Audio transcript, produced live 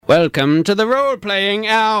Welcome to the role-playing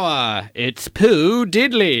hour. It's Pooh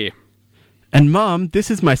Diddley. And Mum,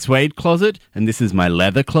 this is my suede closet, and this is my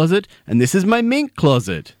leather closet, and this is my mink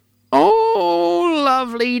closet. Oh,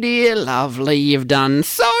 lovely, dear, lovely. You've done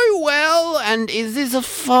so well. And is this a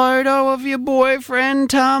photo of your boyfriend,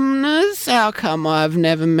 Tumnus? How come I've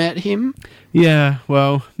never met him? Yeah,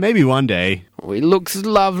 well, maybe one day. Oh, he looks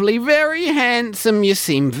lovely, very handsome. You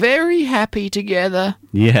seem very happy together.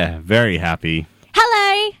 Yeah, very happy.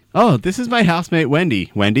 Hello. Oh, this is my housemate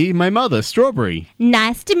Wendy. Wendy, my mother, Strawberry.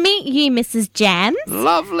 Nice to meet you, Mrs. Jams.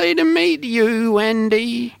 Lovely to meet you,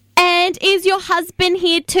 Wendy. And is your husband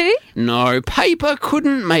here too? No, Paper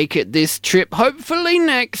couldn't make it this trip. Hopefully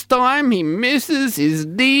next time he misses his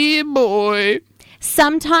dear boy.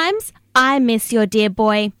 Sometimes I miss your dear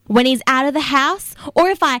boy when he's out of the house, or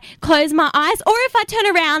if I close my eyes, or if I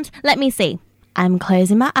turn around. Let me see. I'm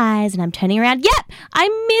closing my eyes and I'm turning around. Yep,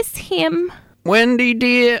 I miss him. Wendy,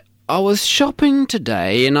 dear, I was shopping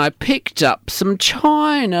today and I picked up some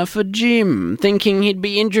china for Jim, thinking he'd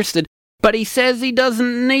be interested, but he says he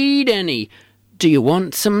doesn't need any. Do you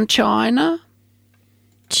want some china?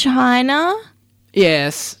 China?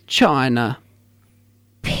 Yes, china.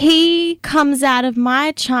 Pee comes out of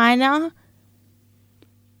my china.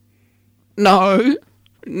 No,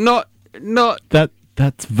 not...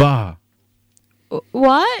 That's Va.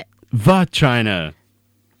 What? Va China.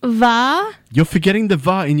 Va? You're forgetting the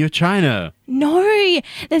Va in your china. No,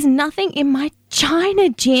 there's nothing in my china,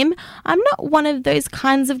 Jim. I'm not one of those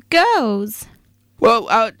kinds of girls.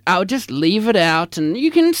 Well, I'll just leave it out and you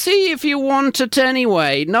can see if you want it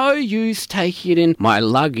anyway. No use taking it in my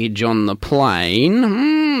luggage on the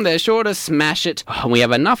plane. They're sure to smash it. We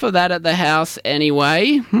have enough of that at the house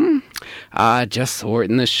anyway. I just saw it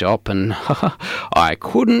in the shop and I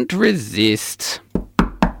couldn't resist.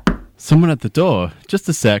 Someone at the door. Just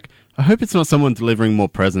a sec. I hope it's not someone delivering more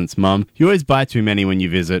presents, Mum. You always buy too many when you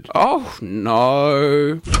visit. Oh,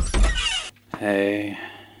 no. Hey.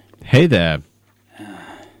 Hey there.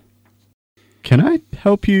 Can I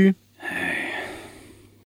help you? Hey.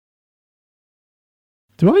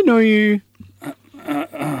 Do I know you?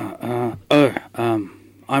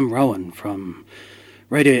 I'm Rohan from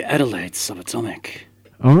Radio Adelaide's Subatomic.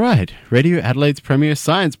 All right. Radio Adelaide's premier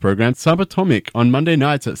science program, Subatomic, on Monday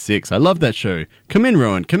nights at 6. I love that show. Come in,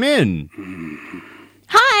 Rohan. Come in.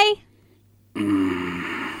 Hi.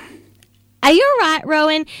 Are you all right,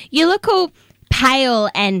 Rohan? You look all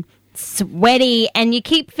pale and sweaty and you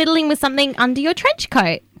keep fiddling with something under your trench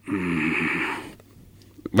coat.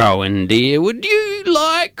 Rohan, dear, would you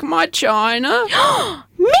like my china?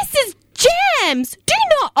 Mrs. Jams, do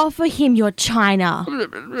not offer him your china.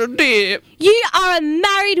 Dear. You are a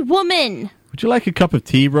married woman. Would you like a cup of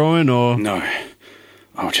tea, Rohan, or... No.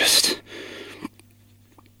 I'll just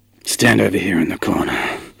stand over here in the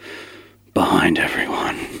corner, behind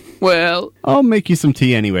everyone. Well, I'll make you some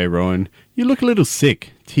tea anyway, Rohan. You look a little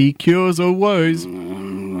sick. Tea cures all woes.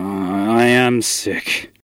 I am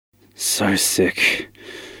sick. So sick.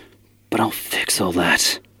 But I'll fix all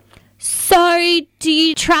that. So, do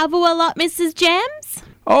you travel a lot, Mrs. Jams?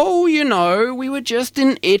 oh, you know, we were just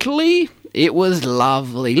in Italy. It was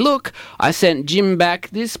lovely. Look, I sent Jim back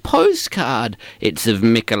this postcard. It's of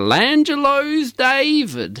Michelangelo's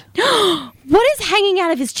David. What is hanging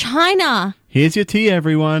out of his china? Here's your tea,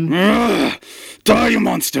 everyone. Die, you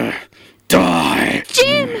monster! Die!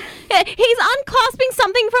 Jim! He's unclasping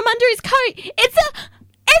something from under his coat. It's an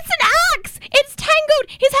axe! It's tangled!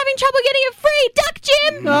 He's having trouble getting it free! Duck,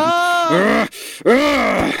 Jim!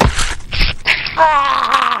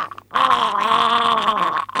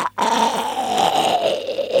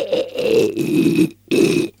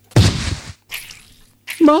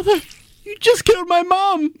 Mother, you just killed my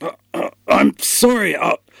mom! I'm sorry.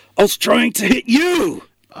 I was trying to hit you!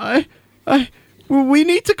 We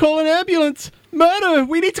need to call an ambulance! Murder!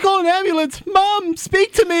 We need to call an ambulance! Mom,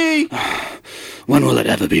 speak to me! When will it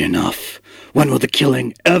ever be enough? When will the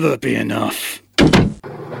killing ever be enough? Jim!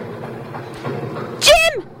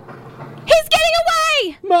 He's getting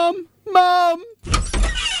away! Mom!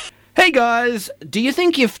 Hey guys, do you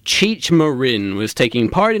think if Cheech Marin was taking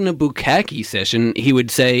part in a bukkake session, he would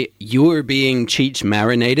say, "You're being Cheech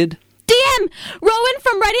marinated"? DM! Rowan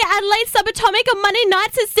from Radio Adelaide Subatomic on Monday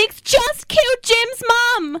nights at 6 just killed Jim's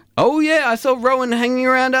mum! Oh yeah, I saw Rowan hanging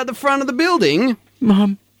around out the front of the building.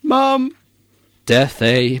 Mom! Death,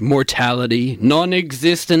 mortality,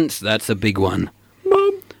 non-existence, that's a big one.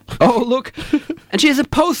 Mom, Oh, look. And she has a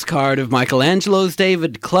postcard of Michelangelo's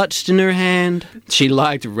David clutched in her hand. She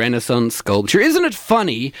liked Renaissance sculpture. Isn't it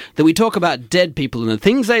funny that we talk about dead people and the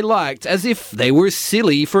things they liked as if they were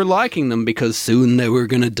silly for liking them because soon they were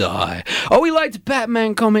gonna die? Oh, he liked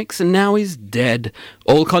Batman comics and now he's dead.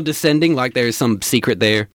 All condescending like there's some secret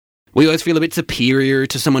there. We always feel a bit superior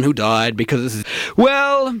to someone who died because,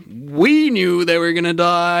 well, we knew they were gonna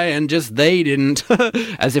die and just they didn't.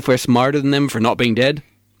 As if we're smarter than them for not being dead.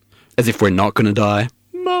 As if we're not gonna die.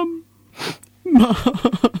 Mum.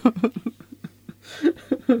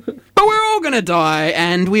 But we're all gonna die,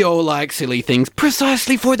 and we all like silly things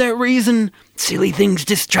precisely for that reason. Silly things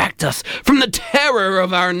distract us from the terror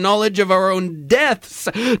of our knowledge of our own deaths.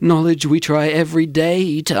 Knowledge we try every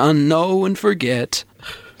day to unknow and forget.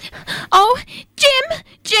 Oh,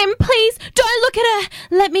 Jim, please, don't look at her.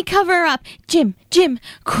 Let me cover her up. Jim,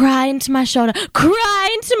 cry into my shoulder. Cry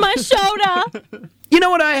into my shoulder. You know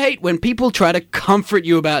what I hate? When people try to comfort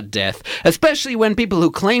you about death, especially when people who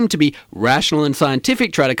claim to be rational and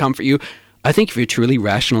scientific try to comfort you. I think if you're truly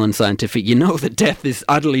rational and scientific, you know that death is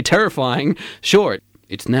utterly terrifying. Sure,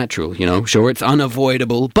 it's natural, you know. Sure, it's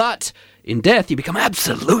unavoidable. But in death, you become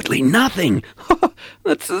absolutely nothing.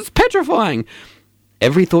 That's petrifying.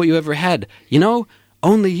 Every thought you ever had, you know,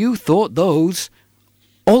 only you thought those.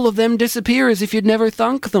 All of them disappear as if you'd never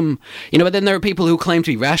thunk them. You know, but then there are people who claim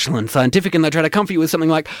to be rational and scientific and they try to comfort you with something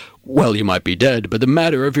like, well, you might be dead, but the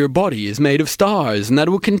matter of your body is made of stars and that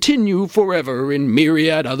will continue forever in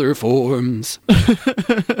myriad other forms.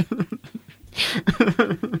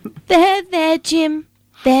 There, Jim.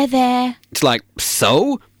 There. It's like,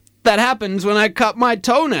 so? That happens when I cut my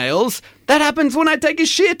toenails. That happens when I take a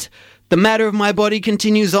shit. The matter of my body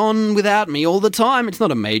continues on without me all the time. It's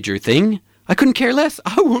not a major thing. I couldn't care less.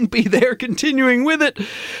 I won't be there continuing with it.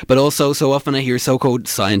 But also, so often I hear so-called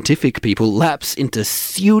scientific people lapse into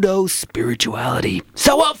pseudo-spirituality.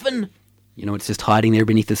 So often! You know, it's just hiding there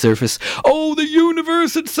beneath the surface. Oh, the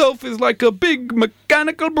universe itself is like a big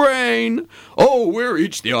mechanical brain. Oh, we're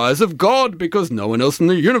each the eyes of God because no one else in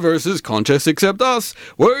the universe is conscious except us.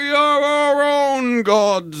 We are our own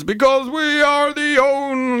gods because we are the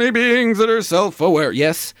only beings that are self-aware.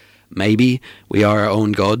 Yes, maybe we are our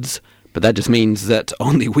own gods. But that just means that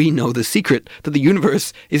only we know the secret that the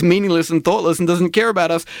universe is meaningless and thoughtless and doesn't care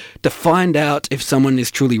about us. To find out if someone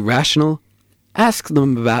is truly rational, ask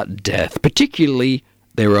them about death, particularly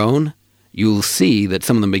their own. You'll see that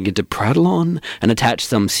some of them begin to prattle on and attach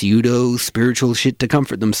some pseudo-spiritual shit to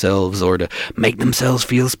comfort themselves or to make themselves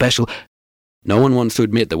feel special. No one wants to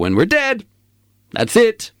admit that when we're dead, that's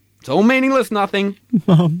it. It's all meaningless nothing.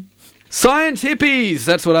 Mum. Science hippies!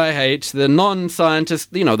 That's what I hate. The non-scientists,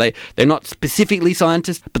 you know, they're not specifically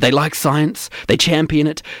scientists, but they like science. They champion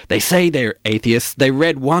it. They say they're atheists. They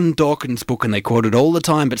read one Dawkins book and they quote it all the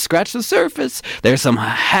time, but scratch the surface. There's some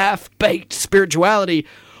half-baked spirituality.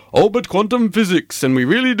 Oh, but quantum physics, and we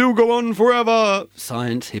really do go on forever.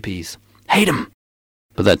 Science hippies. Hate them.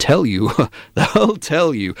 But they'll tell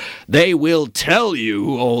you, they will tell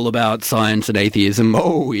you all about science and atheism.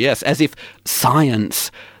 Oh, yes, as if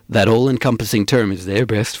science, that all-encompassing term, is their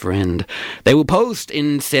best friend. They will post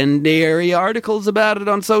incendiary articles about it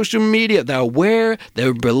on social media. They'll wear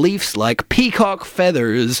their beliefs like peacock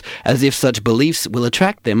feathers, as if such beliefs will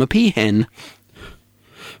attract them a peahen.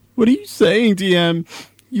 What are you saying, DM?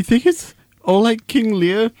 You think it's all like King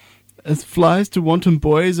Lear? As flies to wanton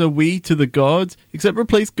boys are we to the gods, except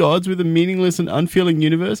replace gods with a meaningless and unfeeling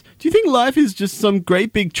universe? Do you think life is just some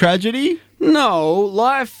great big tragedy? No,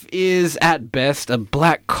 life is at best a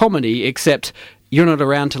black comedy, except you're not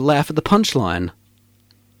around to laugh at the punchline.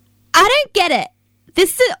 I don't get it.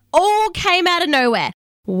 This all came out of nowhere.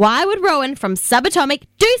 Why would Rohan from Subatomic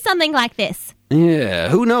do something like this? Yeah,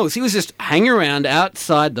 who knows? He was just hanging around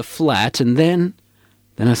outside the flat, and then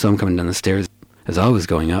I saw him coming down the stairs as I was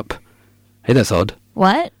going up. Hey, that's odd.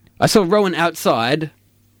 What? I saw Rohan outside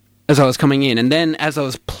as I was coming in, and then as I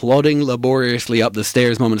was plodding laboriously up the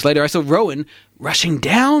stairs moments later, I saw Rohan rushing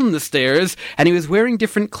down the stairs, and he was wearing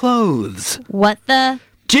different clothes. What the?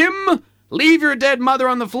 Jim, leave your dead mother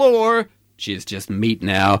on the floor. She's just meat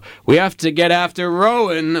now. We have to get after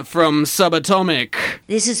Rohan from Subatomic.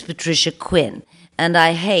 This is Patricia Quinn, and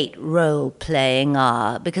I hate role-playing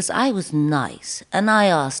because I was nice, and I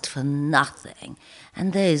asked for nothing,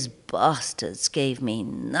 and those bastards gave me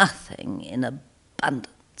nothing in abundance.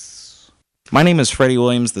 My name is Freddie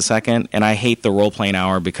Williams II, and I hate the role-playing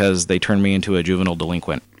hour because they turned me into a juvenile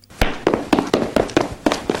delinquent.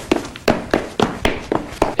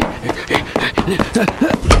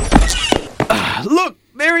 Look,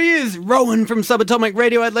 there he is, Rohan from Subatomic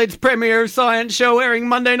Radio Adelaide's premier science show airing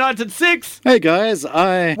Monday nights at 6. Hey guys,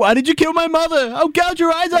 Why did you kill my mother? I'll gouge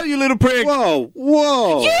your eyes out, you little prick! Whoa!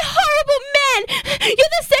 You horrible man! You're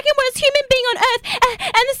the second worst human being on Earth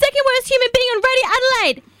and the second worst human being on Radio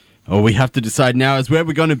Adelaide! All we have to decide now is where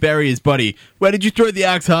we're going to bury his body. Where did you throw the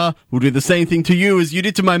axe, huh? We'll do the same thing to you as you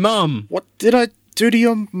did to my mum. What did I do to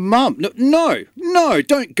your mum? No,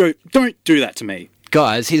 don't do that to me.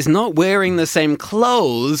 Guys, he's not wearing the same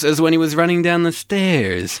clothes as when he was running down the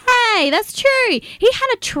stairs. Hey, that's true. He had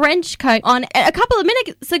a trench coat on a couple of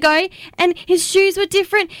minutes ago and his shoes were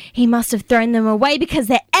different. He must have thrown them away because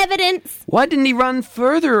they're evidence. Why didn't he run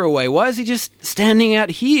further away? Why is he just standing out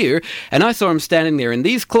here? And I saw him standing there in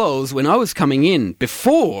these clothes when I was coming in,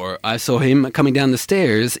 before I saw him coming down the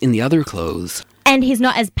stairs in the other clothes. And he's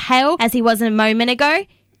not as pale as he was a moment ago.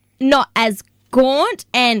 Not as gaunt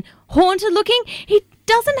and haunted looking. He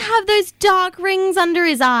doesn't have those dark rings under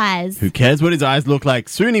his eyes. Who cares what his eyes look like?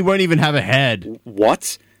 Soon he won't even have a head.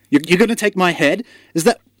 What? You're going to take my head? Is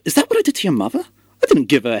that what I did to your mother? I didn't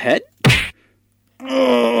give her a head.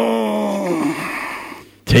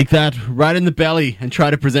 Take that right in the belly and try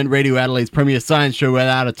to present Radio Adelaide's premier science show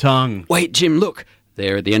without a tongue. Wait, Jim, look.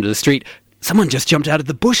 There at the end of the street, someone just jumped out of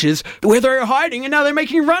the bushes where they're hiding and now they're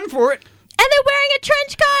making a run for it. And they're wearing a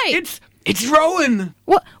trench coat. It's Rohan.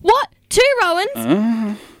 What? 2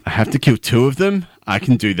 Rohans? I have to kill 2 of them? I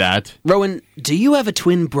can do that. Rohan, do you have a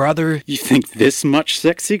twin brother? You think this much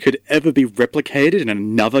sexy could ever be replicated in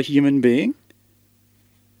another human being?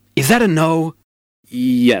 Is that a no?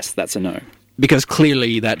 Yes, that's a no. Because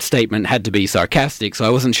clearly that statement had to be sarcastic, so I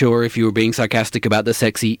wasn't sure if you were being sarcastic about the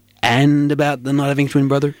sexy and about the not having a twin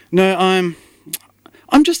brother. No, I'm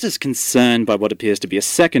just as concerned by what appears to be a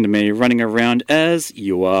second me running around as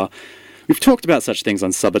you are. We've talked about such things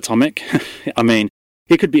on Subatomic. I mean,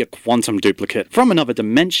 he could be a quantum duplicate from another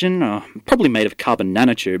dimension, probably made of carbon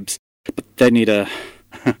nanotubes. But they need a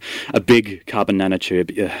big carbon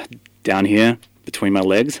nanotube down here between my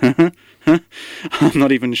legs. I'm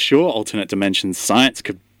not even sure alternate dimension science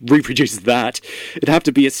could reproduce that. It'd have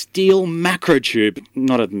to be a steel macrotube,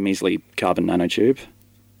 not a measly carbon nanotube.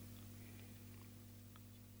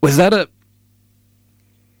 Was that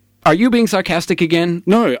Are you being sarcastic again?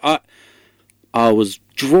 No, I was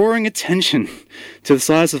drawing attention to the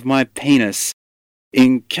size of my penis,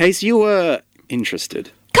 in case you were interested.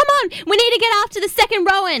 Come on, we need to get after the second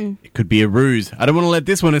Rohan. It could be a ruse. I don't want to let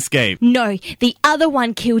this one escape. No, the other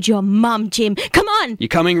one killed your mum, Jim. Come on. You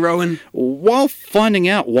coming, Rohan? While finding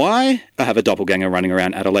out why I have a doppelganger running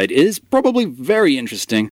around Adelaide is probably very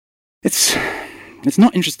interesting. It's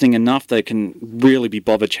not interesting enough they can really be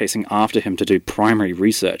bothered chasing after him to do primary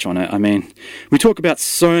research on it. I mean, we talk about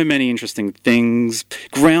so many interesting things,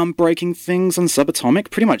 groundbreaking things on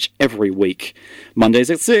Subatomic pretty much every week.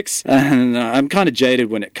 Mondays at 6, and I'm kind of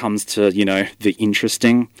jaded when it comes to, the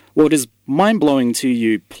interesting. What is mind-blowing to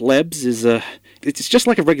you plebs is, it's just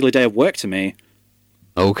like a regular day of work to me.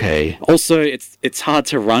 Okay. Also, it's hard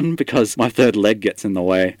to run because my third leg gets in the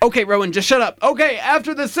way. Okay, Rohan, just shut up. Okay,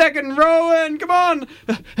 after the second Rohan, come on.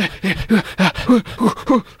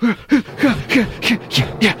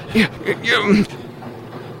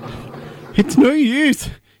 It's no use.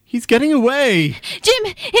 He's getting away. Jim,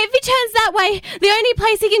 if he turns that way, the only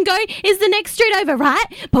place he can go is the next street over, right?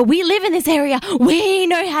 But we live in this area. We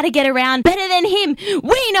know how to get around better than him.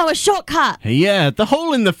 We know a shortcut. Yeah, the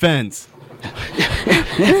hole in the fence. There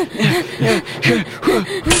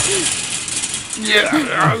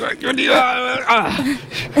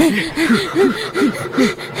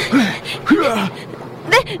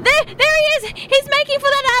he is! He's making for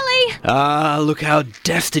that alley! Ah, look how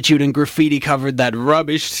destitute and graffiti-covered that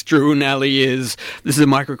rubbish-strewn alley is. This is a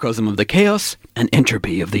microcosm of the chaos and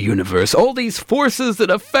entropy of the universe. All these forces that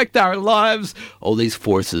affect our lives, all these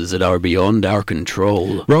forces that are beyond our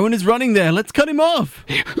control. Rohan is running there. Let's cut him off.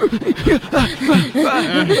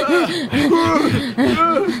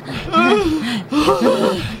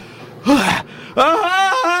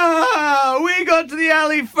 We got to the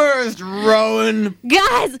alley first, Rohan.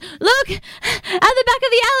 Guys, look! At the back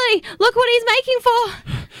of the alley! Look what he's making for!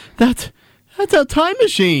 That's our time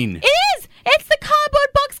machine. It is! It's the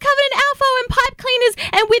cardboard box covered in alpha and pipe cleaners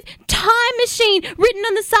and with time machine written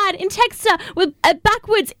on the side in texture with a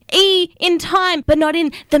backwards E in time, but not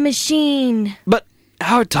in the machine. But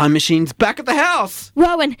our time machine's back at the house.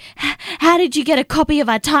 Rohan, how did you get a copy of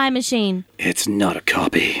our time machine? It's not a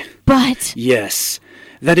copy. But... Yes,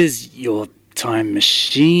 that is your time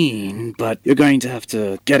machine, but you're going to have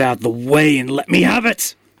to get out of the way and let me have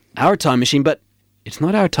it. Our time machine, but It's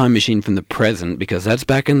not our time machine from the present because that's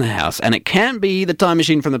back in the house, and it can't be the time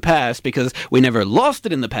machine from the past because we never lost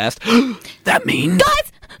it in the past. That means...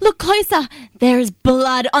 Guys, look closer. There is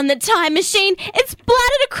blood on the time machine. It's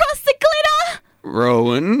splattered across the glitter.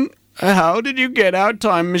 Rowan, how did you get our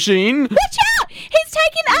time machine? Watch out! He's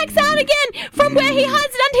taking the axe out again from where he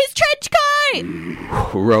hides it under his trench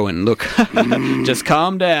coat. Rowan, look, just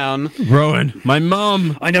calm down. Rowan, my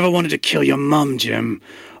mum. I never wanted to kill your mum, Jim.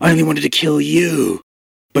 I only wanted to kill you.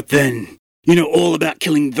 But then, you know all about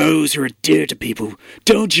killing those who are dear to people,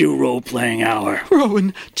 don't you, Role-Playing Hour?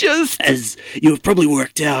 Rowan, just... As you have probably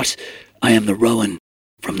worked out, I am the Rowan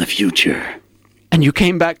from the future. And you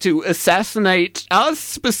came back to assassinate us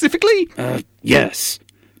specifically? Yes.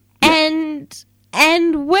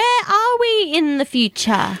 And where are we in the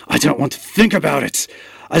future? I don't want to think about it.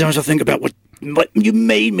 I don't want to think about what you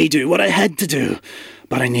made me do, what I had to do.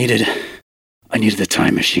 But I needed the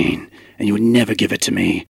time machine, and you would never give it to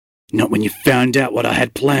me. Not when you found out what I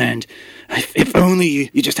had planned. If only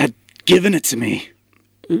you just had given it to me.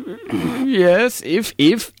 Yes,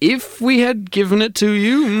 if we had given it to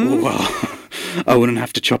you. Well, I wouldn't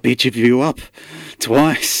have to chop each of you up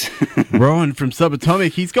twice. Rowan from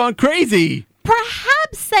Subatomic, he's gone crazy.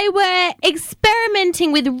 Perhaps they were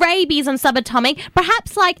experimenting with rabies on Subatomic.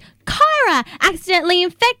 Perhaps, like, Kyra accidentally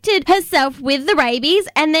infected herself with the rabies,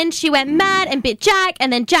 and then she went mad and bit Jack,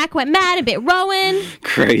 and then Jack went mad and bit Rowan.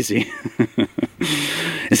 Crazy.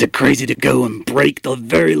 Is it crazy to go and break the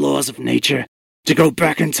very laws of nature? To go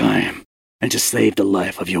back in time and to save the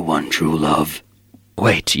life of your one true love?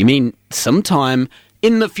 Wait, you mean sometime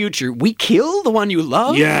in the future we kill the one you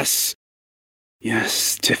love? Yes.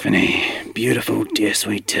 Yes, Tiffany. Beautiful, dear,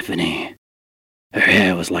 sweet Tiffany. Her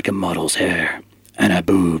hair was like a model's hair, and her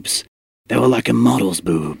boobs, they were like a model's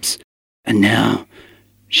boobs. And now,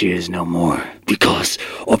 she is no more, because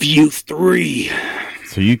of you three.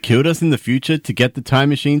 So you killed us in the future to get the time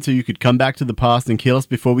machine so you could come back to the past and kill us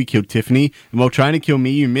before we killed Tiffany? And while trying to kill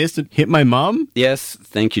me, you missed and hit my mum? Yes,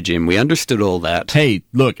 thank you, Jim. We understood all that. Hey,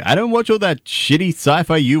 look, I don't watch all that shitty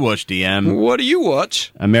sci-fi you watch, DM. What do you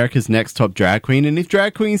watch? America's Next Top Drag Queen, and if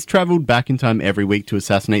drag queens traveled back in time every week to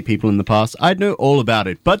assassinate people in the past, I'd know all about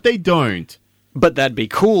it, but they don't. But that'd be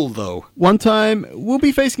cool, though. One time, we'll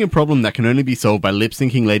be facing a problem that can only be solved by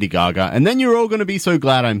lip-syncing Lady Gaga, and then you're all going to be so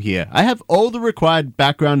glad I'm here. I have all the required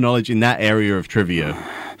background knowledge in that area of trivia.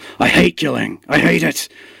 I hate killing. I hate it.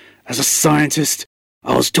 As a scientist,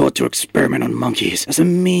 I was taught to experiment on monkeys as a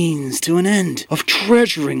means to an end of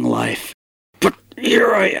treasuring life. But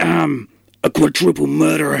here I am, a quadruple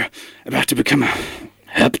murderer, about to become a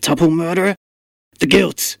heptuple murderer. The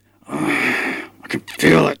guilt, I can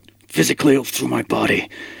feel it. Physically all through my body,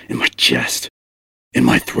 in my chest, in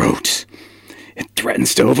my throat. It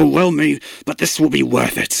threatens to overwhelm me, but this will be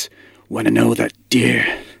worth it when I know that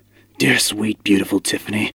dear, sweet, beautiful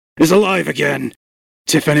Tiffany is alive again.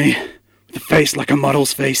 Tiffany, with a face like a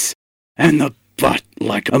model's face, and the butt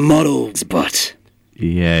like a model's butt.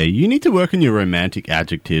 Yeah, you need to work on your romantic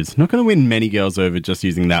adjectives. Not going to win many girls over just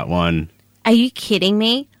using that one. Are you kidding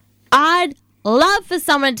me? I'd love for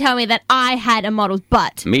someone to tell me that I had a model's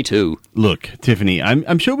butt. Me too. Look, Tiffany,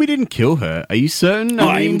 I'm sure we didn't kill her. Are you certain?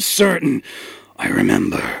 I'm certain. I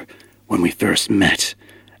remember when we first met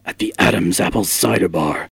at the Adam's Apple Cider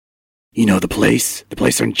Bar. You know the place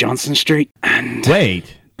on Johnson Street? And...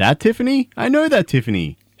 Wait, that Tiffany? I know that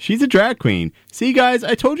Tiffany. She's a drag queen. See, guys,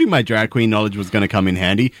 I told you my drag queen knowledge was going to come in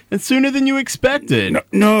handy, and sooner than you expected.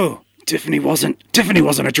 No. Tiffany wasn't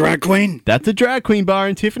a drag queen. That's a drag queen bar,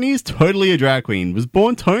 and Tiffany is totally a drag queen. Was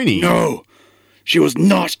born Tony. No, she was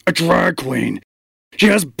not a drag queen. She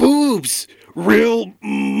has boobs. Real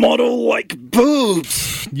model-like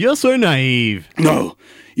boobs. You're so naive. No,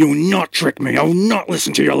 you will not trick me. I will not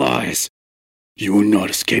listen to your lies. You will not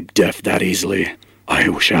escape death that easily.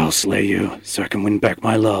 I shall slay you so I can win back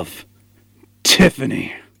my love.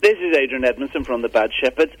 Tiffany. This is Adrian Edmondson from The Bad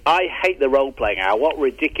Shepherds. I hate the role-playing hour. What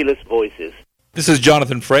ridiculous voices. This is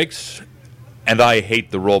Jonathan Frakes, and I hate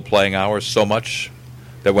the role-playing hour so much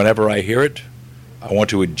that whenever I hear it, I want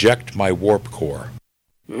to eject my warp core.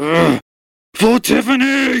 For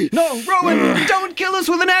Tiffany! No, Rowan, don't kill us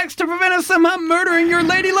with an axe to prevent us somehow murdering your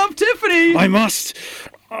lady love Tiffany! I must,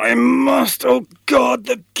 oh God,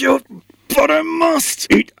 the guilt, but I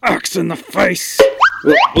must! Eat axe in the face!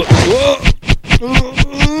 Whoa!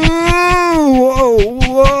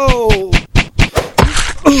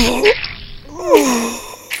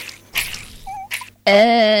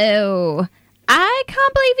 Oh. I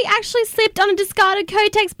can't believe he actually slipped on a discarded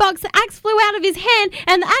Kotex box. The axe flew out of his hand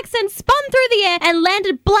and the axe then spun through the air and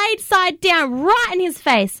landed blade side down right in his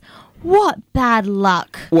face. What bad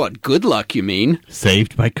luck. What good luck, you mean?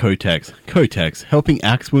 Saved by Kotex. Kotex, helping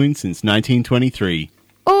axe wounds since 1923.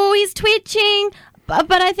 Oh, he's twitching,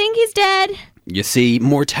 but I think he's dead. You see,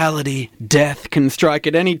 mortality, death can strike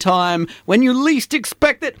at any time when you least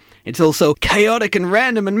expect it. It's also chaotic and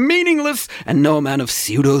random and meaningless, and no amount of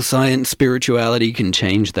pseudoscience spirituality can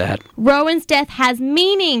change that. Rowan's death has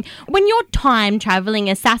meaning. When your time-travelling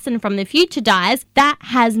assassin from the future dies, that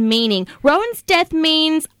has meaning. Rowan's death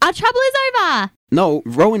means our trouble is over. No,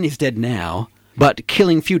 Rowan is dead now, but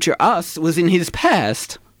killing future us was in his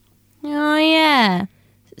past. Oh, yeah.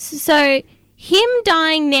 So, him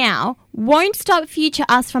dying now won't stop future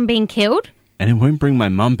us from being killed? And it won't bring my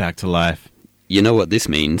mum back to life. You know what this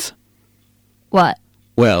means? What?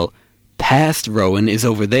 Well, past Rowan is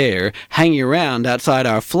over there, hanging around outside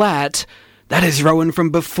our flat. That is Rowan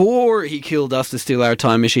from before he killed us to steal our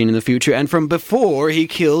time machine in the future, and from before he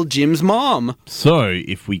killed Jim's mom. So,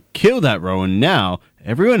 if we kill that Rowan now,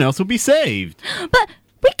 everyone else will be saved. But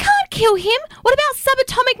we can't kill him. What about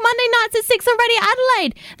Subatomic Monday nights at 6 on Radio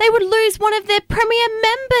Adelaide? They would lose one of their premier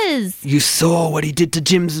members. You saw what he did to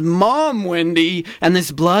Jim's mom, Wendy, and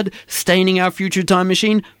this blood staining our future time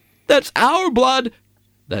machine. That's our blood.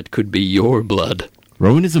 That could be your blood.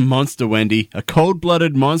 Rowan is a monster, Wendy. A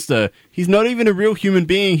cold-blooded monster. He's not even a real human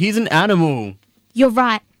being. He's an animal. You're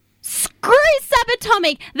right. Screw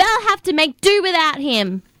Subatomic. They'll have to make do without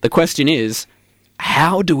him. The question is,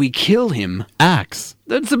 how do we kill him? Axe.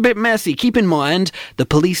 That's a bit messy. Keep in mind, the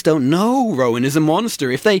police don't know Rowan is a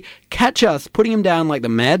monster. If they catch us putting him down like the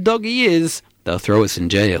mad dog he is, they'll throw us in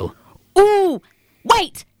jail. Ooh,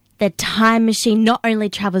 wait! The time machine not only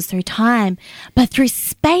travels through time, but through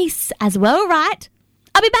space as well, right?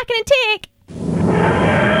 I'll be back in a tick.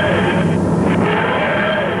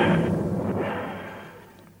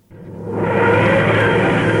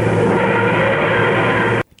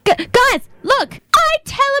 Guys, look! I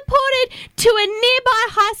teleported to a nearby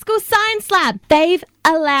high school science lab. They've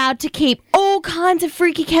allowed to keep all kinds of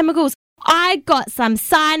freaky chemicals. I got some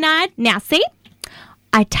cyanide. Now see?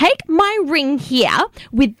 I take my ring here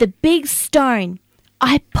with the big stone.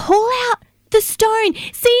 I pull out the stone.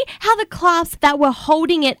 See how the clasps that were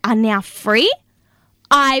holding it are now free?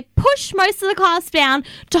 I push most of the clasps down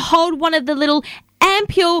to hold one of the little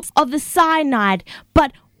ampules of the cyanide,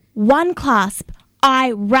 but one clasp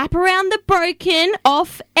I wrap around the broken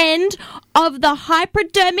off end of the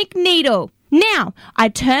hypodermic needle. Now, I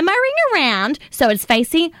turn my ring around so it's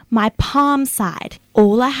facing my palm side.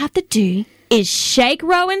 All I have to do is shake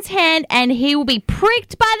Rowan's hand and he will be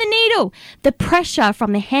pricked by the needle. The pressure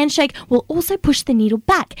from the handshake will also push the needle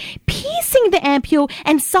back, piercing the ampule,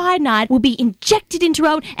 and cyanide will be injected into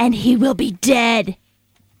Rowan and he will be dead.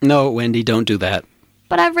 No, Wendy, don't do that.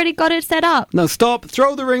 But I've already got it set up. No, stop.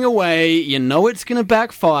 Throw the ring away. You know it's going to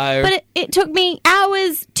backfire. But it took me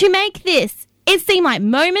hours to make this. It seemed like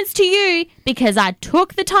moments to you because I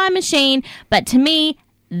took the time machine, but to me,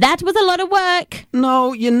 that was a lot of work.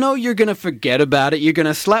 No, you know you're going to forget about it. You're going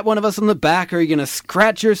to slap one of us on the back, or you're going to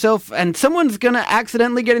scratch yourself, and someone's going to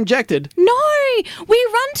accidentally get injected. No, we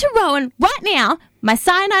run to Rowan right now. My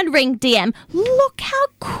cyanide ring, DM. Look how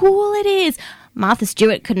cool it is. Martha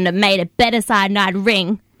Stewart couldn't have made a better cyanide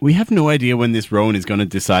ring. We have no idea when this Rowan is going to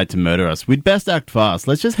decide to murder us. We'd best act fast.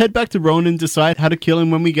 Let's just head back to Rowan and decide how to kill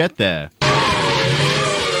him when we get there.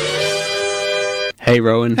 Hey,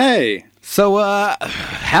 Rowan. Hey. So,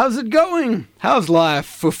 how's it going? How's life?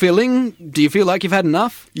 Fulfilling? Do you feel like you've had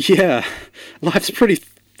enough? Yeah, life's pretty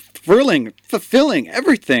thrilling, fulfilling,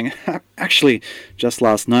 everything. Actually, just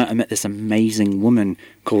last night I met this amazing woman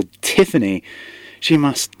called Tiffany. She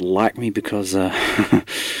must like me because,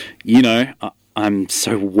 you know, I'm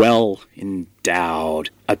so well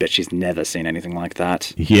endowed. I bet she's never seen anything like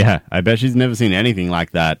that. Yeah, I bet she's never seen anything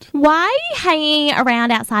like that. Why are you hanging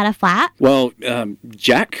around outside a flat? Well,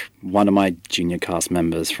 Jack, one of my junior cast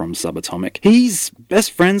members from Subatomic, he's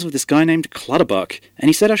best friends with this guy named Clutterbuck, and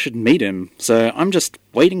he said I should meet him, so I'm just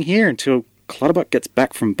waiting here until Clutterbuck gets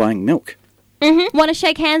back from buying milk. Mm-hmm. Want to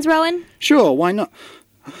shake hands, Rowan? Sure, why not?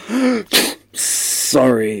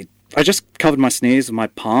 Sorry, I just covered my sneeze with my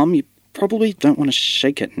palm. You probably don't want to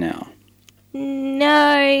shake it now.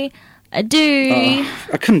 No, I do.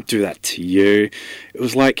 I couldn't do that to you. It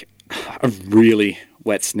was like a really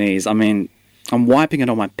wet sneeze. I mean, I'm wiping it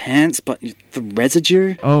on my pants, but the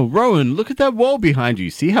residue... Oh, Rowan, look at that wall behind you.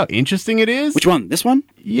 See how interesting it is? Which one? This one?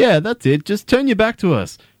 Yeah, that's it. Just turn your back to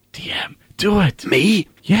us. DM, do it. Me?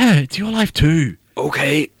 Yeah, it's your life too.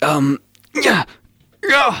 Okay, yeah.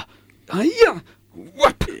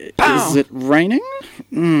 Whoop, pow. Is it raining?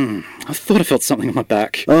 I thought I felt something on my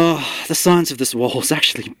back. Oh, the science of this wall is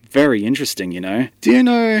actually very interesting, you know. Do you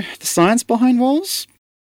know the science behind walls?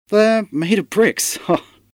 They're made of bricks.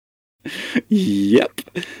 Yep,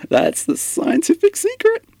 that's the scientific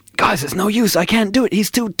secret. Guys, it's no use. I can't do it.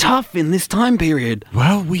 He's too tough in this time period.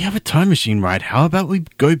 Well, we have a time machine, right? How about we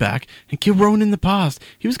go back and kill Rowan in the past?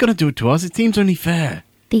 He was going to do it to us. It seems only fair.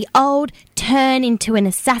 The old turn into an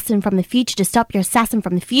assassin from the future to stop your assassin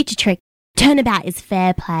from the future trick. Turnabout is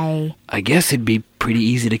fair play. I guess it'd be pretty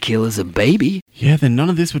easy to kill as a baby. Yeah, then none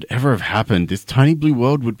of this would ever have happened. This tiny blue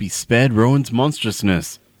world would be spared Rowan's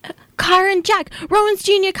monstrousness. Kyra and Jack, Rowan's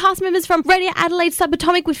junior cast members from Radio Adelaide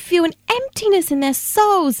Subatomic, would feel an emptiness in their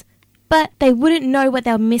souls. But they wouldn't know what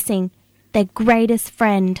they were missing. Their greatest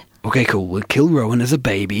friend. Okay, cool. We'll kill Rowan as a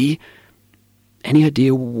baby. Any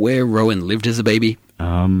idea where Rowan lived as a baby?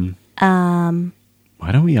 Why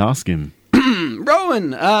don't we ask him?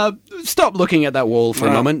 Rowan, stop looking at that wall for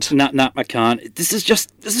a moment. No, I can't. This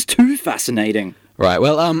is too fascinating. Right,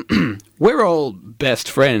 well, we're all best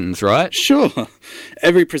friends, right? Sure.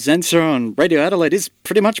 Every presenter on Radio Adelaide is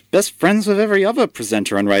pretty much best friends with every other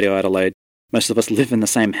presenter on Radio Adelaide. Most of us live in the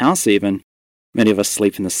same house even. Many of us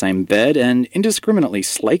sleep in the same bed and indiscriminately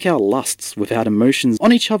slake our lusts without emotions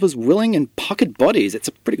on each other's willing and puckered bodies. It's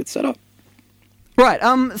a pretty good setup. Right,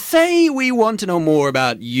 say we want to know more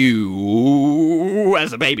about you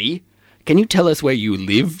as a baby. Can you tell us where you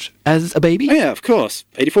lived as a baby? Oh, yeah, of course.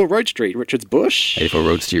 84 Road Street, Richards Bush. 84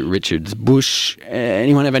 Road Street, Richards Bush.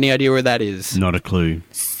 Anyone have any idea where that is? Not a clue.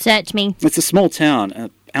 Search me. It's a small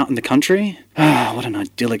town out in the country. What an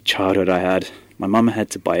idyllic childhood I had. My mum had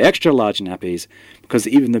to buy extra large nappies because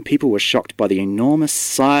even the people were shocked by the enormous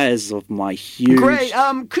size of my huge... Great,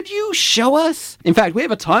 could you show us? In fact, we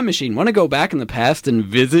have a time machine. Want to go back in the past and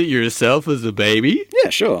visit yourself as a baby? Yeah,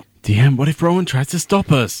 sure. DM, what if Rowan tries to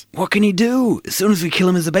stop us? What can he do? As soon as we kill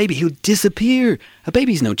him as a baby, he'll disappear. A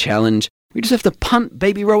baby's no challenge. We just have to punt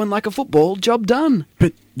baby Rowan like a football. Job done.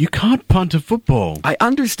 But you can't punt a football. I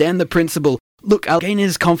understand the principle. Look, I'll gain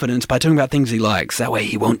his confidence by talking about things he likes. That way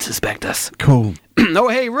he won't suspect us. Cool. Oh,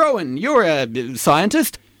 hey, Rowan, you're a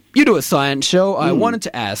scientist. You do a science show. I wanted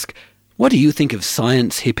to ask, what do you think of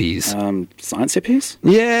science hippies? Science hippies?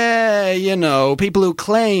 Yeah, you know, people who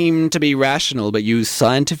claim to be rational but use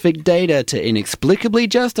scientific data to inexplicably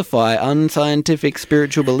justify unscientific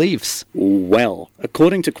spiritual beliefs. Well,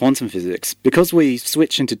 according to quantum physics, because we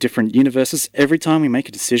switch into different universes every time we make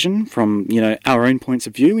a decision from, our own points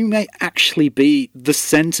of view, we may actually be the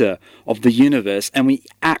center of the universe and we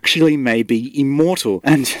actually may be immortal.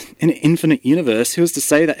 And in an infinite universe, who is to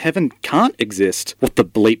say that heaven can't exist? What the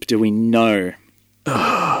bleep do we know?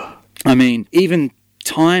 I mean, even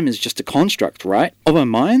time is just a construct, right? Of our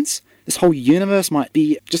minds? This whole universe might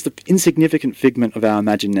be just an insignificant figment of our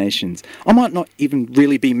imaginations. I might not even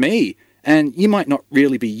really be me, and you might not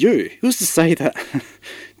really be you. Who's to say that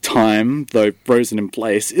time, though frozen in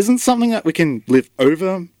place, isn't something that we can live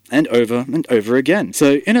over and over and over again?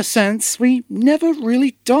 So, in a sense, we never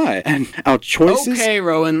really die, and our choices... Okay,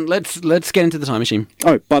 Rowan, let's get into the time machine.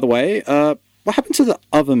 Oh, by the way, what happened to the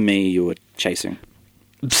other me you were chasing?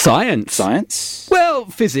 Science. Science? Well,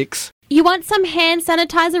 physics. You want some hand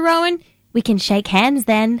sanitizer, Rowan? We can shake hands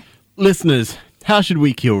then. Listeners, how should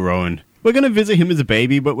we kill Rowan? We're going to visit him as a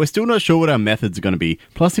baby, but we're still not sure what our methods are going to be.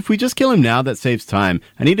 Plus, if we just kill him now, that saves time.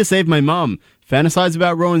 I need to save my mum. Fantasize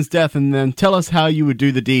about Rowan's death and then tell us how you would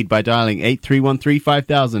do the deed by dialing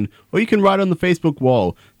 8313-5000, or you can write on the Facebook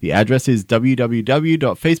wall. The address is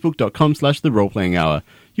www.facebook.com/theroleplayinghour.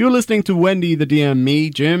 You're listening to Wendy, the DM, me,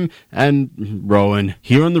 Jim, and Rowan,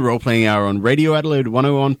 here on the Role Playing Hour on Radio Adelaide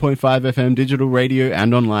 101.5 FM digital radio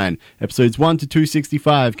and online. Episodes 1 to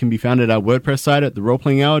 265 can be found at our WordPress site at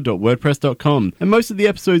theroleplayinghour.wordpress.com, and most of the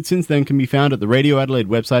episodes since then can be found at the Radio Adelaide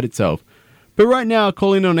website itself. But right now,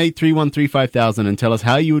 call in on 8313-5000 and tell us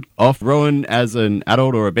how you would off Rowan as an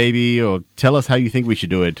adult or a baby, or tell us how you think we should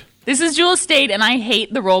do it. This is Jewel State, and I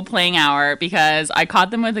hate the role-playing hour because I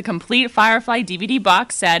caught them with a complete Firefly DVD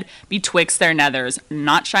box set betwixt their nethers.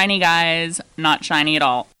 Not shiny, guys. Not shiny at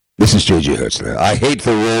all. This is J.J. Hertzler. I hate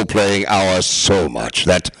the role-playing hour so much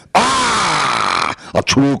that, a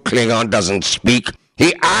true Klingon doesn't speak.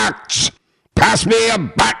 He acts. Pass me a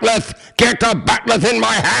batleth. Get a batleth in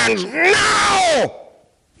my hands now!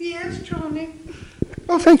 Yes, Johnny.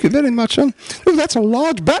 Oh, thank you very much, son. Oh, that's a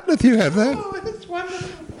large batleth you have there. Oh, that's wonderful.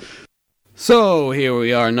 So, here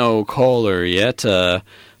we are, no caller yet.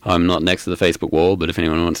 I'm not next to the Facebook wall, but if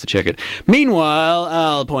anyone wants to check it. Meanwhile,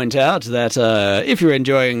 I'll point out that if you're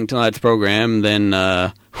enjoying tonight's program, then,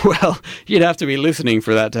 you'd have to be listening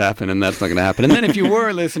for that to happen, and that's not going to happen. And then if you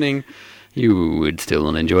were listening, you would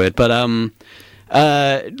still not enjoy it. But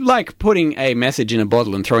like putting a message in a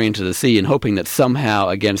bottle and throwing it into the sea and hoping that somehow,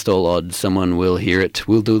 against all odds, someone will hear it.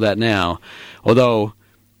 We'll do that now. Although,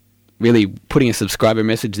 really, putting a subscriber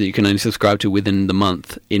message that you can only subscribe to within the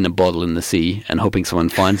month in a bottle in the sea and hoping someone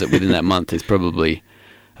finds it within that month is probably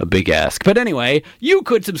a big ask. But anyway, you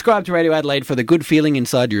could subscribe to Radio Adelaide for the good feeling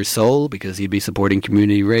inside your soul, because you'd be supporting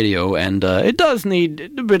community radio, and it does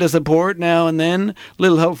need a bit of support now and then, a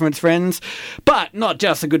little help from its friends, but not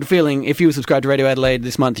just a good feeling. If you subscribe to Radio Adelaide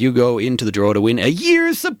this month, you go into the draw to win a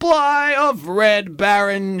year's supply of Red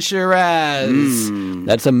Baron Shiraz.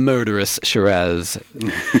 That's a murderous Shiraz.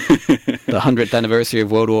 The 100th anniversary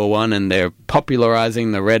of World War I, and they're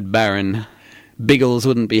popularising the Red Baron. Biggles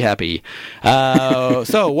wouldn't be happy.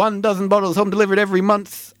 So 1 dozen bottles home delivered every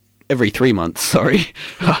 3 months, sorry.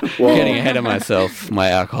 Getting ahead of myself, my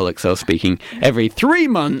alcoholic self speaking. Every 3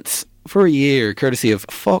 months for a year, courtesy of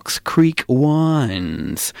Fox Creek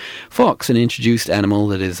Wines. Fox, an introduced animal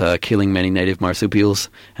that is killing many native marsupials,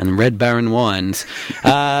 and Red Baron Wines.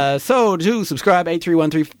 So to subscribe,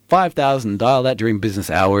 8313-5000, dial that during business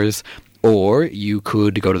hours. Or you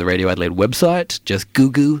could go to the Radio Adelaide website, just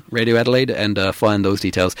Google Radio Adelaide and find those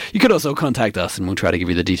details. You could also contact us and we'll try to give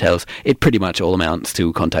you the details. It pretty much all amounts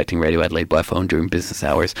to contacting Radio Adelaide by phone during business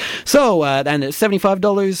hours. So, and it's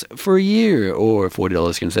 $75 for a year or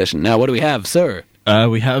 $40 concession. Now, what do we have, sir?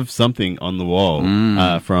 We have something on the wall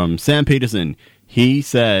from Sam Peterson. He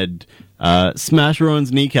said, smash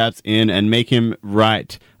Rohan's kneecaps in and make him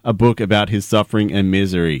write a book about his suffering and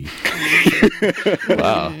misery.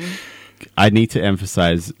 Wow. I need to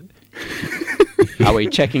emphasize... Are we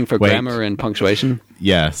checking for grammar and punctuation?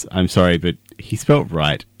 Yes, I'm sorry, but he spelled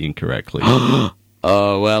right incorrectly. Oh,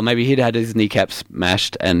 well, maybe he'd had his kneecaps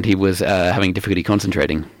smashed and he was having difficulty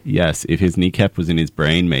concentrating. Yes, if his kneecap was in his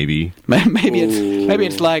brain, maybe. Maybe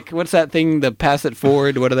it's like, what's that thing, the pass it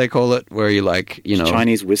forward, what do they call it? Where you like, you know...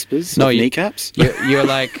 Chinese whispers of kneecaps? You're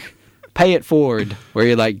like... Pay it forward, where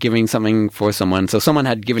you're like giving something for someone. So someone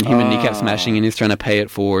had given him a kneecap smashing and he's trying to pay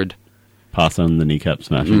it forward. Pass on the kneecap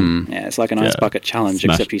smashing. Yeah, it's like an ice bucket challenge,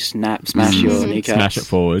 except you smash your kneecaps. Smash it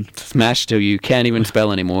forward. Smash till you can't even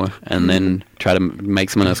spell anymore, and then try to make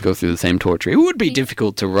someone else go through the same torture. It would be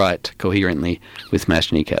difficult to write coherently with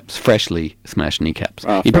smashed kneecaps, freshly smashed kneecaps.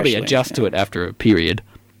 You'd probably adjust to it after a period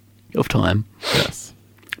of time. Yes.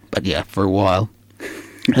 But yeah, for a while.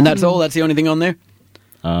 And that's all? That's the only thing on there?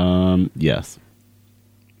 Yes.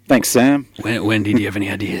 Thanks, Sam. Wendy, do you have any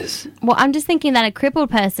ideas? Well, I'm just thinking that a crippled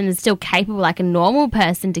person is still capable, like a normal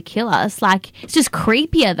person, to kill us. Like, it's just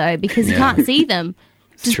creepier, though, because you can't see them.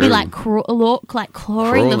 Just true. be like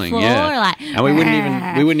clawing the floor, like, and we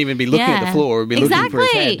wouldn't even be looking at the floor. We'd be looking for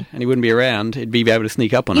his head, and he wouldn't be around. He'd be able to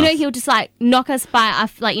sneak up on us. You know, he'll just like knock us by our,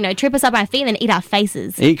 trip us up our feet and then eat our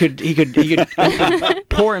faces. He could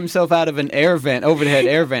pour himself out of an air vent, overhead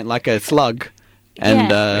air vent, like a slug.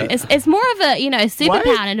 And it's more of a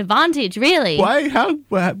superpower and an advantage, really. Why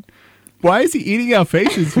is he eating our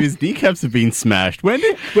faces if his kneecaps have been smashed? When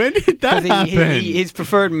did that happen? His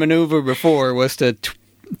preferred maneuver before was to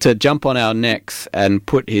jump on our necks and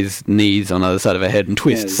put his knees on the other side of our head and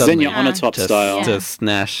twist suddenly. Xenia on a top style. To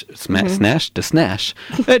snash. It's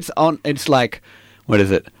like, what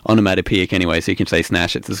is it? Onomatopoeic anyway, so you can say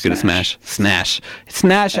snash. It's as good as smash. Snash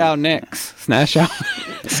our necks. Snash our...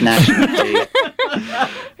 Snash.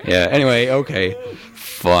 Yeah, anyway, okay.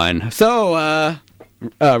 Fine. So,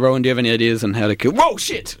 Rohan, do you have any ideas on how to kill... Whoa,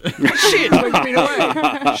 shit! Shit! Took me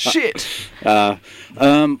away! Shit!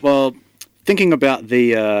 Well... Thinking about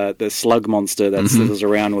the slug monster that slithers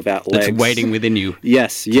around without legs. It's waiting within you.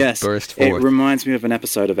 Yes. Burst forth. It reminds me of an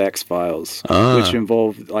episode of X-Files, which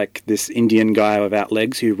involved like this Indian guy without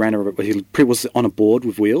legs who he was on a board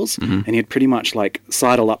with wheels, and he'd pretty much like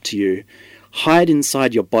sidle up to you, hide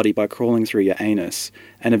inside your body by crawling through your anus,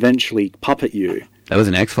 and eventually puppet you. That was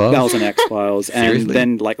an X-Files? That was an X-Files. And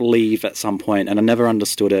then, like, leave at some point, and I never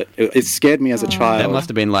understood it. It scared me as a child. That must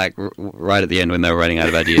have been, like, right at the end when they were running out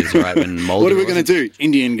of ideas, right? When Mulder what are we going to do?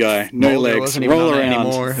 Indian guy, no Mulder legs, roll around.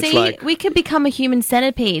 Anymore. See, we could become a human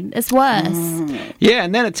centipede. It's worse. Yeah,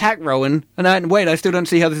 and then attack Rowan. And I still don't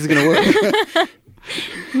see how this is going to work.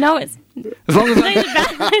 No, it's... As long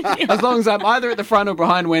as I'm either at the front or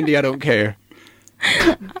behind Wendy, I don't care.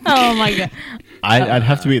 Oh, my God. I'd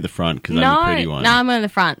have to be at the front because I'm the pretty one. No, I'm on the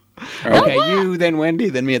front. Okay, you, then Wendy,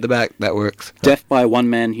 then me at the back. That works. Death by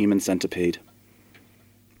one-man human centipede.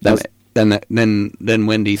 Then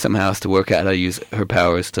Wendy somehow has to work out how to use her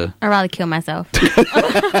powers to... I'd rather kill myself.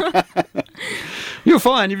 You're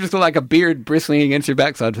fine. You've just got like a beard bristling against your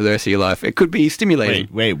backside for the rest of your life. It could be stimulating.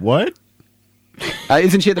 Wait, what?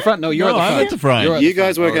 Isn't she at the front? No, you're at the front. I'm at the front. You're at You the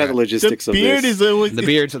guys front. work out the The logistics of beard this. is always... The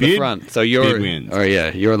beard's at the front, so you're... Beard wins. Oh,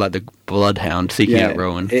 yeah, you're like the bloodhound seeking out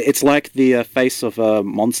Rowan. It's like the face of a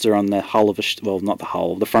monster on the hull of a well, not the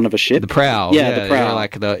hull, the front of a ship. The prow. Yeah, the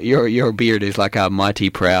prow. You're like your beard is like a mighty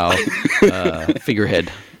prow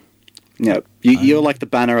figurehead. Yeah, you're like the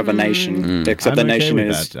banner of a nation, except the I'm okay nation with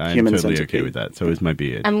is that. I'm human totally centipede. okay with that. So is my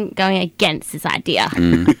beard. I'm going against this idea.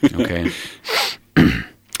 Okay.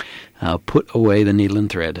 I'll put away the needle and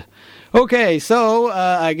thread. Okay, so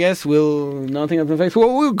I guess nothing up in the face.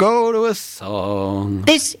 Well, we'll go to a song.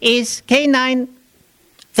 This is K9.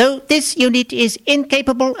 Though this unit is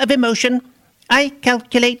incapable of emotion, I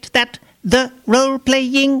calculate that the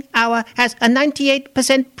role-playing hour has a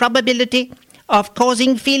 98% probability of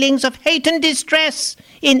causing feelings of hate and distress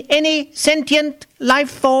in any sentient life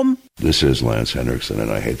form. This is Lance Henriksen,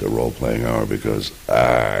 and I hate the role-playing hour because,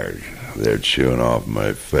 they're chewing off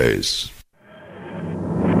my face.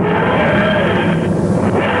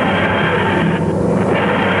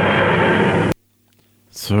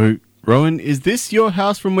 So, Rowan, is this your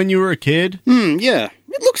house from when you were a kid? Yeah,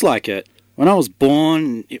 it looks like it. When I was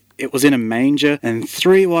born, it was in a manger, and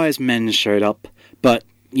 3 wise men showed up. But,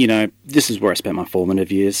 this is where I spent my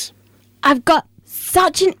formative years. I've got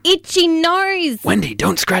such an itchy nose. Wendy,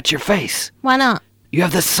 don't scratch your face. Why not? You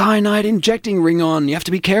have the cyanide injecting ring on. You have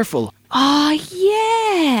to be careful. Oh,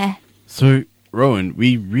 yeah. So, Rowan,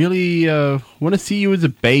 we really want to see you as a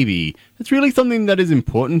baby. It's really something that is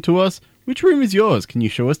important to us. Which room is yours? Can you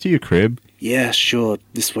show us to your crib? Yeah, sure,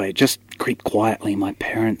 this way. Just creep quietly. My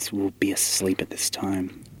parents will be asleep at this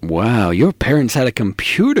time. Wow, your parents had a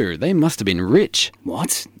computer. They must have been rich.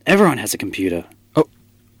 What? Everyone has a computer.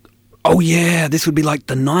 Oh, yeah, this would be like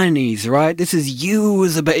the 90s, right? This is you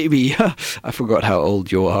as a baby. I forgot how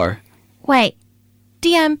old you are. Wait,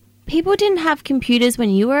 DM, people didn't have computers when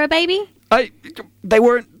you were a baby? They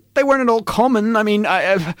weren't at all common. I mean,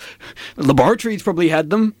 laboratories probably had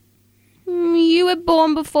them. You were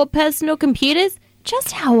born before personal computers?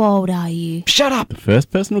 Just how old are you? Shut up! The first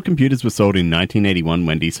personal computers were sold in 1981,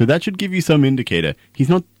 Wendy, so that should give you some indicator. He's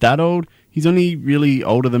not that old. He's only really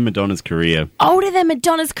older than Madonna's career. Older than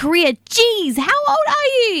Madonna's career? Jeez, how old are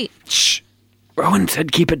you? Shh. Rowan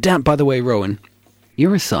said keep it down. By the way, Rowan,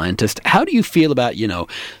 you're a scientist. How do you feel about,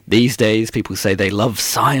 these days people say they love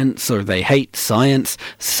science or they hate science.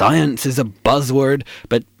 Science is a buzzword,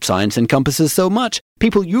 but science encompasses so much.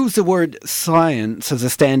 People use the word science as a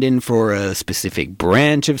stand-in for a specific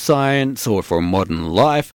branch of science or for modern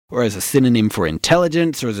life, or as a synonym for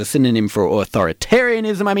intelligence, or as a synonym for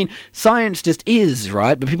authoritarianism. I mean, science just is,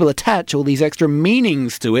 right? But people attach all these extra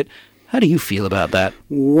meanings to it. How do you feel about that?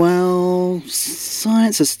 Well,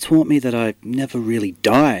 science has taught me that I never really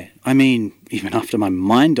die. I mean, even after my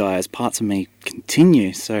mind dies, parts of me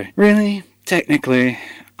continue. So, really, technically,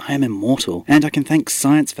 I am immortal. And I can thank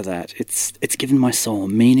science for that. It's given my soul a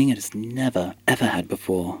meaning it has never, ever had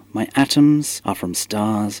before. My atoms are from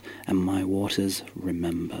stars, and my waters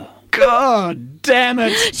remember. God damn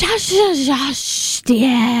it! Shush,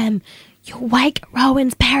 DM. You'll wake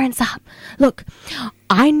Rowan's parents up. Look,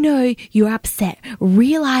 I know you're upset,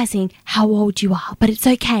 realising how old you are, but it's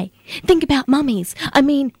okay. Think about mummies. I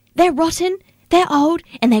mean, they're rotten, they're old,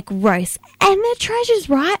 and they're gross. And they're treasures,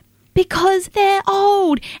 right? Because they're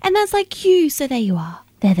old. And that's like you, so there you are.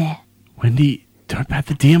 They're there. Wendy, don't pat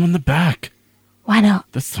the DM on the back. Why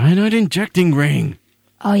not? The cyanide injecting ring.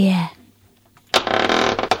 Oh, yeah.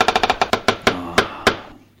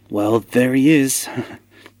 Well, there he is.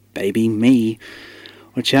 Baby me.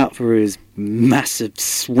 Watch out for his massive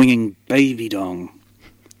swinging baby dong.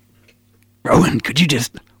 Rowan, could you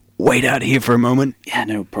just wait out here for a moment? Yeah,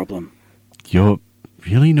 no problem. You're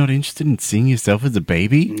really not interested in seeing yourself as a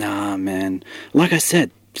baby? Nah, man. Like I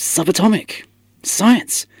said, subatomic.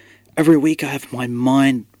 Science. Every week I have my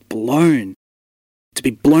mind blown. To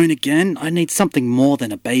be blown again, I need something more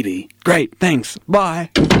than a baby. Great, thanks. Bye.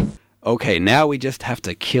 Okay, now we just have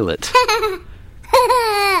to kill it.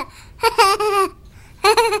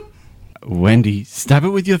 Wendy, stab it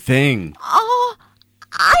with your thing. Oh,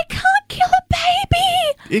 I can't kill a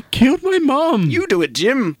baby. It killed my mum. You do it,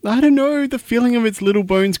 Jim. I don't know. The feeling of its little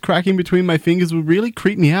bones cracking between my fingers would really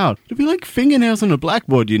creep me out. It'd be like fingernails on a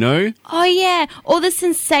blackboard, you know? Oh, yeah. Or the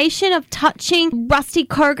sensation of touching rusty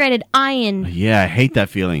corrugated iron. Yeah, I hate that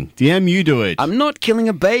feeling. DM, you do it. I'm not killing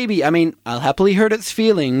a baby. I mean, I'll happily hurt its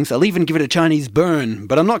feelings. I'll even give it a Chinese burn,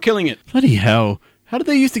 but I'm not killing it. Bloody hell. How did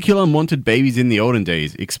they used to kill unwanted babies in the olden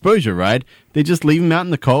days? Exposure, right? They just leave them out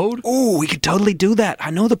in the cold? Ooh, we could totally do that.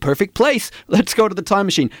 I know the perfect place. Let's go to the time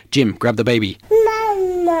machine. Jim, grab the baby.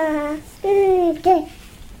 Mama.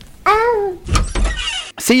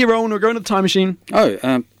 I See you, Rowan. We're going to the time machine. Oh,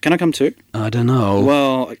 can I come too? I don't know.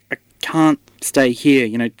 Well, I can't stay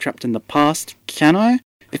here, trapped in the past, can I?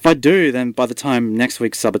 If I do, then by the time next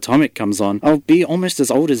week's Subatomic comes on, I'll be almost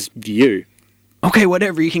as old as you. Okay,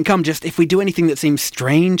 whatever, you can come. Just if we do anything that seems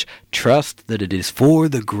strange, trust that it is for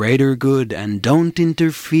the greater good and don't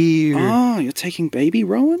interfere. Oh, you're taking baby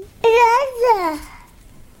Rowan?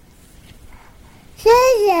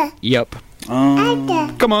 Yep.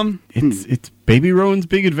 Come on. It's baby Rowan's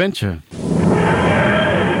big adventure.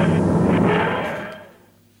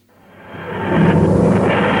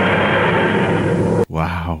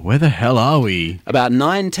 Wow, where the hell are we? About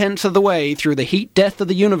 9/10 of the way through the heat death of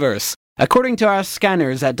the universe. According to our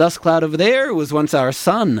scanners, that dust cloud over there was once our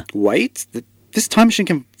sun. Wait, this time machine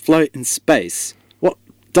can float in space. What,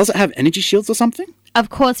 does it have energy shields or something? Of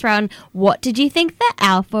course, Rowan. What did you think the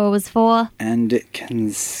Alpha was for? And it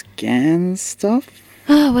can scan stuff?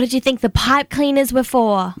 What did you think the pipe cleaners were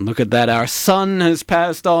for? Look at that, our sun has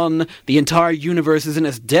passed on. The entire universe is in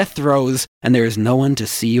its death throes, and there is no one to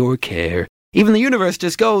see or care. Even the universe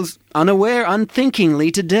just goes, unaware,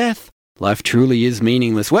 unthinkingly, to death. Life truly is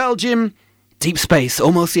meaningless. Well, Jim, deep space,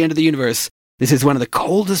 almost the end of the universe. This is one of the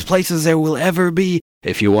coldest places there will ever be.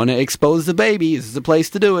 If you want to expose the baby, this is the place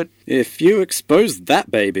to do it. If you expose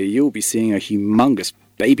that baby, you'll be seeing a humongous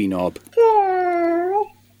baby knob.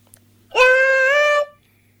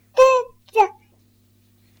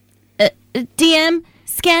 DM,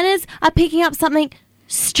 scanners are picking up something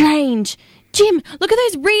strange. Jim, look at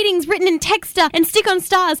those readings written in Texter and stick-on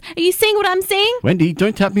stars. Are you seeing what I'm seeing? Wendy,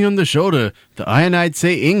 don't tap me on the shoulder. The Ionides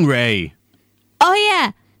say Ingray. Oh,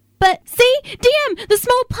 yeah. But see, DM, the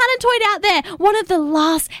small planetoid out there, one of the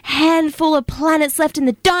last handful of planets left in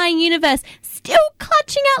the dying universe, still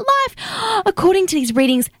clutching out life. According to these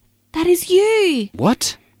readings, that is you.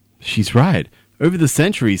 What? She's right. Over the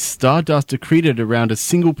centuries, stardust accreted around a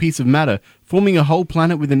single piece of matter, forming a whole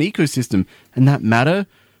planet with an ecosystem. And that matter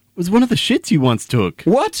was one of the shits you once took.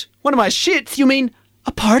 What? One of my shits? You mean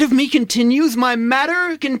a part of me continues? My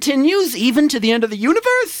matter continues even to the end of the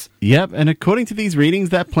universe? Yep, and according to these readings,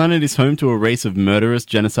 that planet is home to a race of murderous,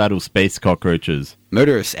 genocidal space cockroaches.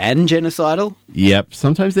 Murderous and genocidal? Yep,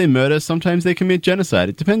 sometimes they murder, sometimes they commit genocide.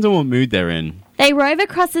 It depends on what mood they're in. They rove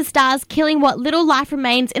across the stars, killing what little life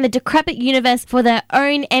remains in the decrepit universe for their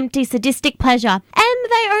own empty, sadistic pleasure. And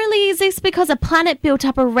they only exist because a planet built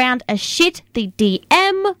up around a shit the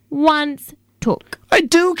DM once took. I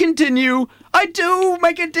do continue. I do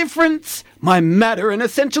make a difference. My matter, an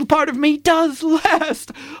essential part of me, does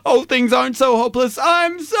last. Oh, things aren't so hopeless.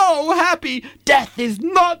 I'm so happy. Death is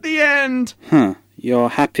not the end. You're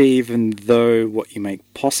happy even though what you make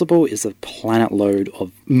possible is a planet load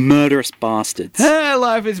of murderous bastards.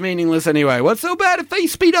 Life is meaningless anyway. What's so bad if they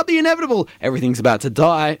speed up the inevitable? Everything's about to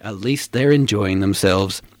die. At least they're enjoying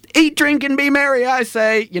themselves. Eat, drink, and be merry, I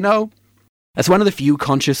say, As one of the few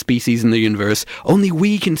conscious species in the universe, only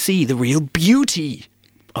we can see the real beauty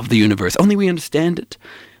of the universe. Only we understand it.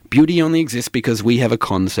 Beauty only exists because we have a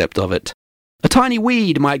concept of it. A tiny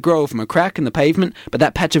weed might grow from a crack in the pavement, but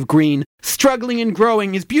that patch of green, struggling and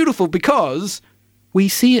growing, is beautiful because we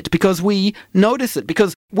see it, because we notice it,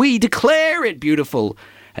 because we declare it beautiful.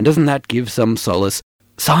 And doesn't that give some solace?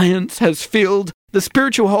 Science has filled the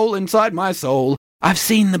spiritual hole inside my soul. I've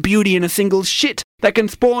seen the beauty in a single shit that can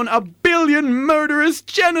spawn 1 billion murderous,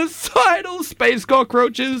 genocidal space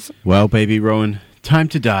cockroaches. Well, baby Rowan, time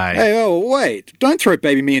to die. Hey, oh, wait. Don't throw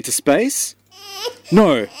baby me into space.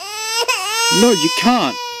 No. No, you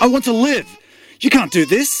can't. I want to live. You can't do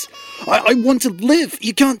this. I want to live.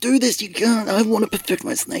 You can't do this. You can't. I want to perfect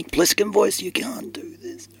my Snake Plissken voice. You can't do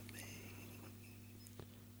this to me.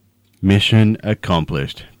 Mission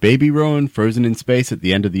accomplished. Baby Rowan frozen in space at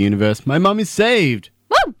the end of the universe. My mum is saved.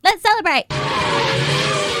 Woo! Let's celebrate.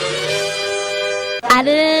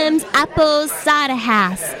 Adam's Apple Cider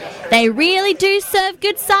House. They really do serve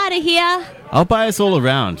good cider here. I'll buy us all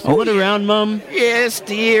around. You want around, Mum? Yes,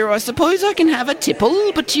 dear. I suppose I can have a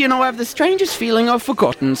tipple, but I have the strangest feeling I've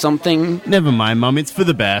forgotten something. Never mind, Mum. It's for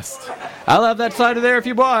the best. I'll have that cider there if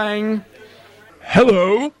you're buying.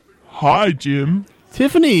 Hello. Hi, Jim.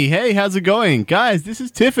 Tiffany, hey, how's it going? Guys, this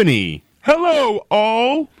is Tiffany. Hello,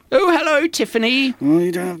 all. Oh, hello, Tiffany. Oh,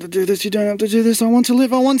 you don't have to do this. You don't have to do this. I want to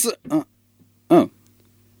live. I want to...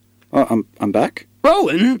 I'm back?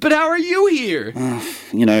 Rowan, but how are you here?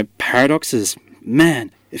 Paradoxes.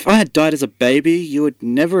 Man, if I had died as a baby, you would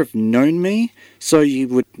never have known me, so you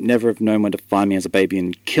would never have known when to find me as a baby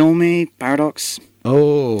and kill me. Paradox.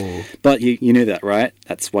 Oh. But you knew that, right?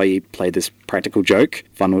 That's why you played this practical joke.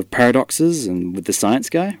 Fun with paradoxes and with the science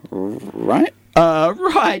guy, right?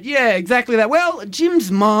 Right, yeah, exactly that. Well,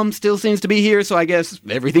 Jim's mom still seems to be here, so I guess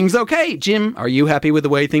everything's okay. Jim, are you happy with the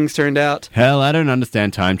way things turned out? Hell, I don't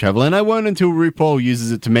understand time travel, and I won't until RuPaul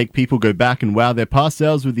uses it to make people go back and wow their past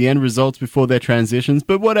selves with the end results before their transitions,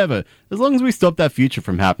 but whatever, as long as we stop that future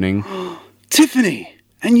from happening. Tiffany!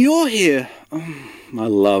 And you're here! Oh, my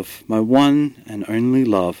love, my one and only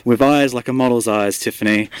love. With eyes like a model's eyes,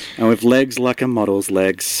 Tiffany, and with legs like a model's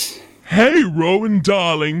legs. Hey, Rowan,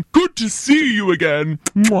 darling. Good to see you again.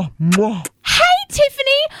 Mwah, mwah. Hey,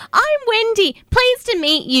 Tiffany! I'm Wendy. Pleased to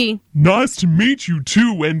meet you. Nice to meet you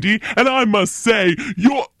too, Wendy. And I must say,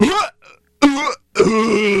 you're...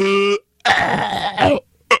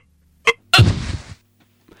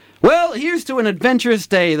 Well, here's to an adventurous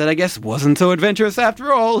day that I guess wasn't so adventurous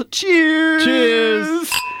after all. Cheers!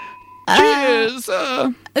 Cheers! Cheers!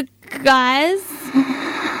 Guys?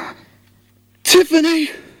 Tiffany!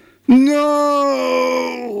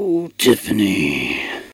 No! Tiffany.